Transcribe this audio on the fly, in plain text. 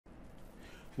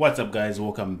What's up guys,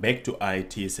 welcome back to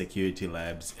IT Security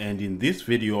Labs, and in this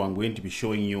video I'm going to be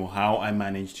showing you how I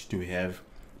managed to have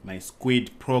my Squid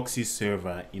proxy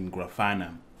server in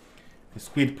Grafana. The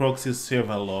Squid proxy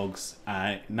server logs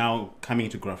are now coming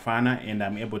to Grafana and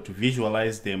I'm able to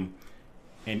visualize them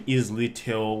and easily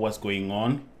tell what's going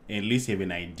on and at least have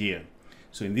an idea.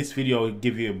 So in this video I'll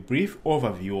give you a brief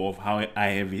overview of how I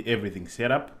have everything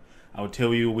set up. I'll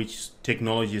tell you which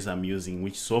technologies I'm using,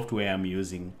 which software I'm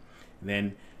using.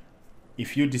 Then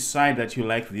if you decide that you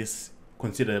like this,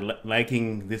 consider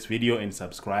liking this video and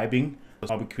subscribing.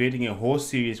 I'll be creating a whole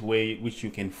series which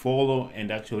you can follow and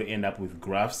actually end up with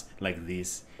graphs like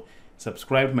this.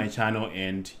 Subscribe to my channel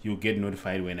and you'll get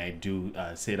notified when I do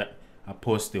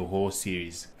post the whole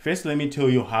series. First, let me tell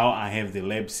you how I have the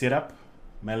lab set up.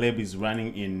 My lab is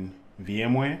running in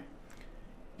VMware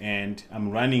and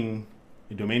I'm running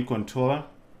a domain controller.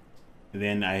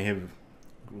 Then I have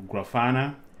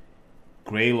Grafana,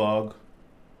 Graylog,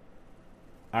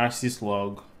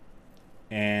 rsyslog,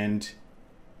 and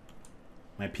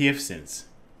my pfSense.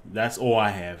 That's all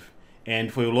I have.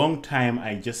 And for a long time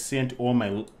I just sent all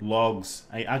my logs.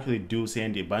 I actually do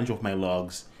send a bunch of my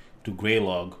logs to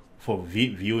Graylog for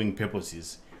viewing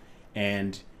purposes.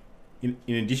 And in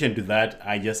addition to that,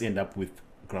 I just end up with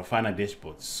Grafana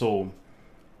dashboards. So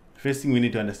first thing we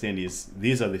need to understand is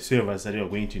these are the servers that you're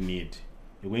going to need.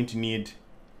 You're going to need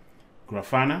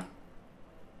Grafana,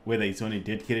 whether it's on a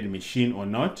dedicated machine or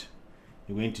not.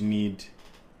 You're going to need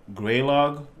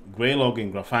Graylog. Graylog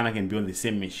and Grafana can be on the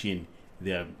same machine.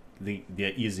 They're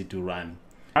easy to run.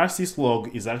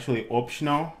 rsyslog is actually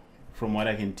optional from what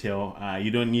I can tell. You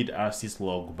don't need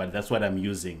rsyslog, but that's what I'm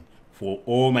using for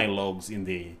all my logs in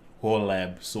the whole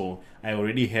lab. So I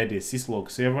already had a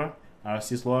syslog server,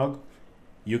 rsyslog.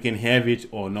 You can have it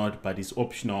or not, but it's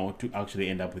optional to actually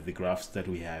end up with the graphs that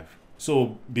we have.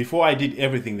 So before I did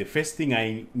everything, the first thing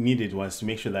I needed was to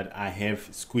make sure that I have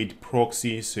Squid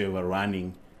proxy server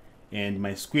running. And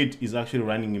my Squid is actually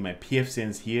running in my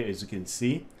pfSense here, as you can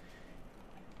see.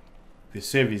 The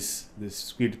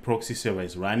Squid proxy server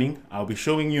is running. I'll be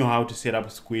showing you how to set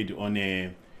up Squid on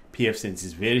a pfSense.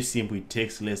 It's very simple. It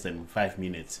takes less than 5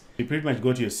 minutes. You pretty much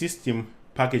go to your system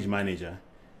package manager,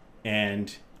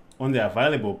 and on the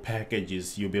available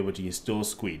packages, you'll be able to install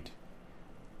Squid.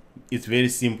 It's very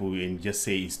simple and just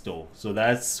say install. So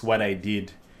that's what I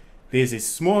did. There's a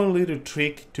small little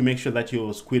trick to make sure that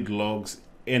your Squid logs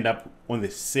end up on the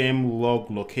same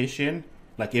log location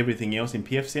like everything else in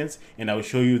pfSense, and I'll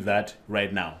show you that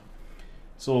right now.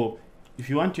 So if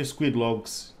you want your Squid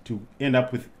logs to end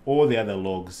up with all the other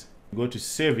logs, go to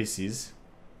services,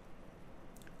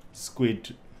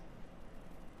 Squid,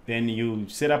 then you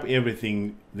set up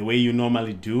everything the way you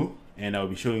normally do, and I'll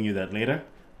be showing you that later.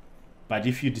 But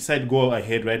if you decide to go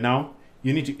ahead right now,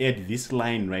 you need to add this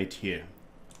line right here.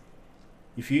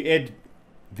 If you add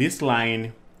this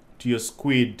line to your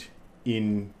Squid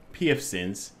in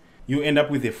pfSense, you end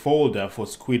up with a folder for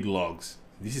Squid logs.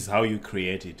 This is how you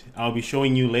create it. I'll be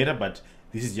showing you later, but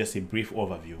this is just a brief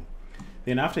overview.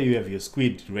 Then after you have your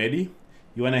Squid ready,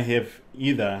 you want to have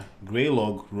either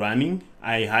Graylog running.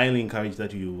 I highly encourage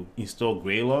that you install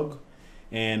Graylog.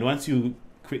 And once you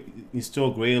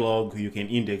install Graylog, you can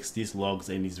index these logs,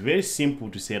 and it's very simple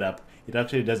to set up. It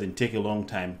actually doesn't take a long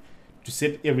time to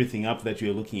set everything up that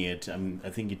you're looking at. I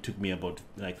think it took me about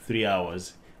like 3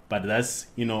 hours, but that's,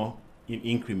 you know, in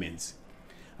increments.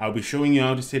 I'll be showing you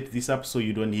how to set this up so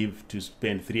you don't have to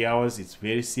spend 3 hours. It's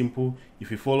very simple.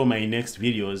 If you follow my next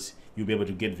videos, you'll be able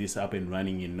to get this up and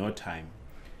running in no time.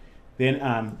 Then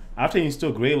after you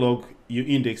install Graylog, you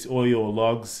index all your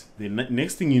logs. The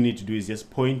next thing you need to do is just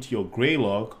point your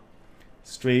Graylog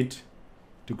straight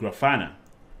to Grafana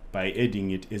by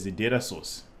adding it as a data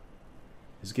source.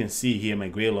 As you can see here, my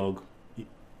Graylog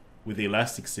with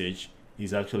Elasticsearch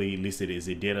is actually listed as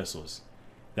a data source.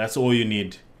 That's all you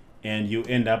need, and you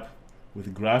end up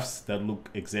with graphs that look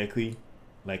exactly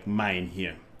like mine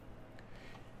here.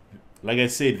 Like I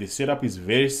said, the setup is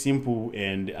very simple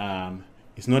and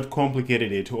it's not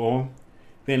complicated at all.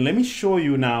 Then let me show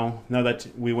you now that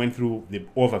we went through the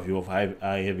overview of how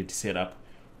I have it set up.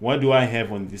 What do I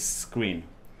have on this screen?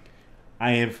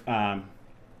 I have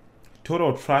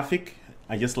total traffic.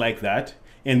 I just like that.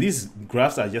 And these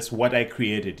graphs are just what I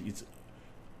created.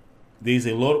 There's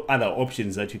a lot of other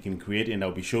options that you can create, and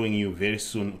I'll be showing you very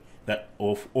soon that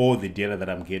of all the data that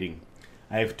I'm getting.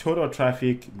 I have total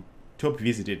traffic, top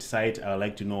visited site. I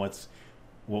like to know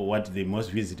what the most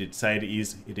visited site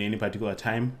is at any particular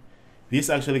time. This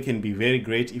actually can be very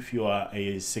great if you are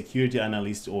a security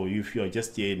analyst or if you are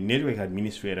just a network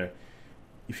administrator.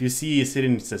 If you see a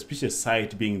certain suspicious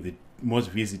site being the most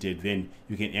visited, then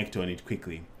you can act on it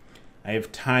quickly. I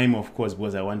have time, of course,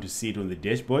 because I want to see it on the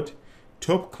dashboard.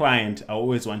 Top client, I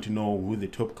always want to know who the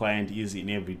top client is in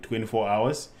every 24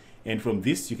 hours. And from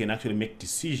this, you can actually make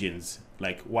decisions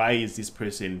like, why is this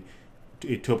person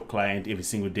a top client every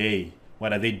single day?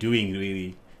 What are they doing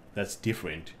really that's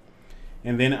different?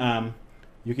 And then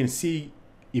you can see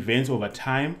events over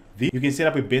time. You can set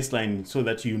up a baseline so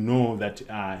that you know that,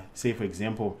 say for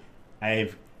example, I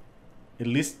have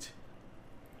less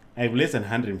than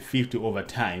 150 over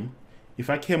time. If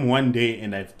I came one day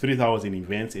and I have 3,000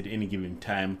 events at any given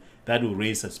time, that will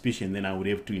raise suspicion. Then I would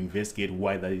have to investigate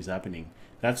why that is happening.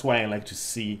 That's why I like to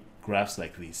see graphs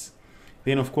like this.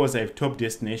 Then of course I have top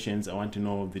destinations. I want to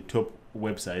know the top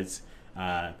websites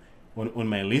on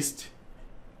my list.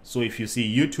 So if you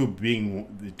see YouTube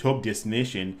being the top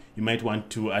destination, you might want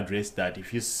to address that.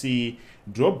 If you see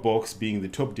Dropbox being the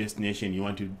top destination, you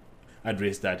want to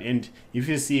address that. And if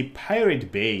you see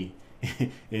Pirate Bay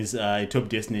is a top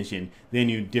destination, then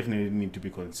you definitely need to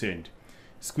be concerned.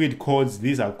 Squid codes,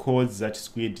 these are codes that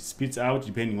Squid spits out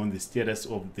depending on the status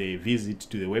of the visit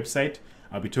to the website.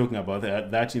 I'll be talking about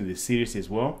that in the series as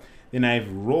well. Then I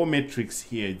have raw metrics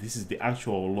here. This is the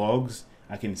actual logs.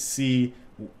 I can see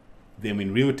them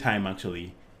in real time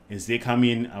actually. As they come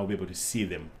in, I'll be able to see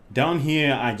them. Down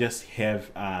here, I just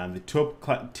have the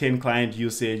top 10 client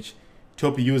usage,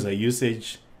 top user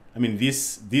usage. I mean,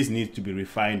 this needs to be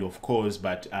refined, of course,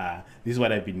 but this is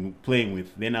what I've been playing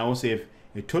with. Then I also have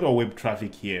a total web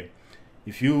traffic here.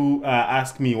 If you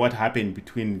ask me what happened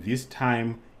between this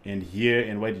time and here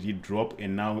and why did it drop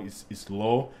and now it's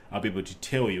low, I'll be able to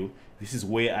tell you. This is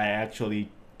where I actually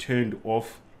turned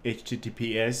off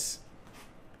HTTPS,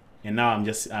 and now I'm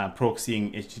just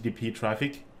proxying HTTP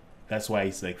traffic. That's why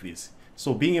it's like this.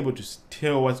 So being able to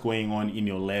tell what's going on in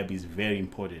your lab is very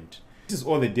important. This is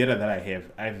all the data that I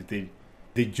have. I have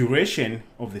the duration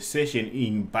of the session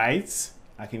in bytes.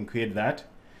 I can create that.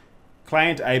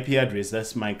 Client IP address,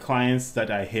 that's my clients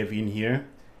that I have in here.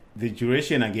 The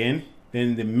duration again,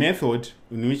 then the method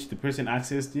in which the person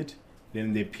accessed it,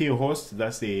 then the peer host,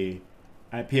 that's the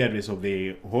IP address of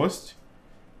the host,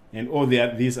 and all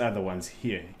these other ones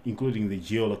here, including the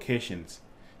geolocations.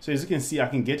 So as you can see, I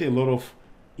can get a lot of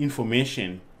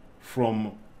information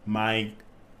from my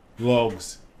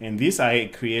logs. And this I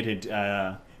created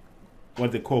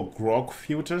what they call grok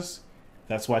filters.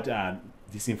 That's what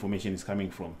this information is coming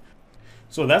from.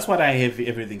 So that's what I have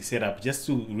everything set up. Just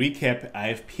to recap, I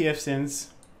have pfSense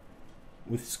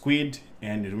with Squid,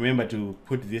 and remember to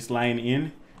put this line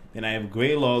in. Then I have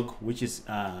Graylog, which is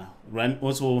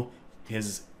also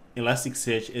has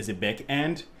Elasticsearch as a back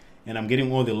end, and I'm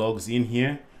getting all the logs in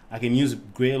here. I can use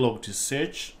Graylog to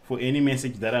search for any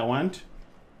message that I want.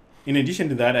 In addition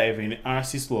to that, I have an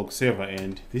rsyslog server,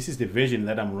 and this is the version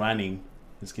that I'm running.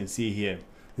 As you can see here,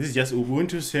 this is just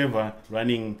Ubuntu server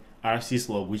running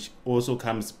rsyslog, which also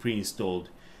comes pre-installed.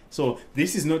 So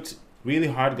this is not really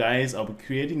hard, guys. I'll be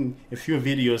creating a few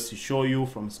videos to show you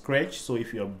from scratch. So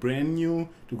if you're brand new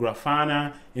to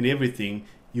Grafana and everything,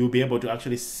 you'll be able to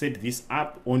actually set this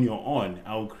up on your own.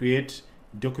 I'll create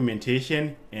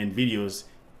documentation and videos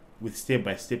with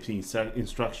step-by-step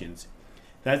instructions.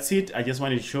 That's it. I just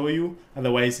wanted to show you.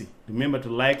 Otherwise, remember to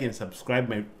like and subscribe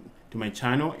to my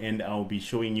channel, and I'll be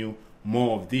showing you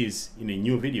more of this in a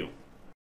new video.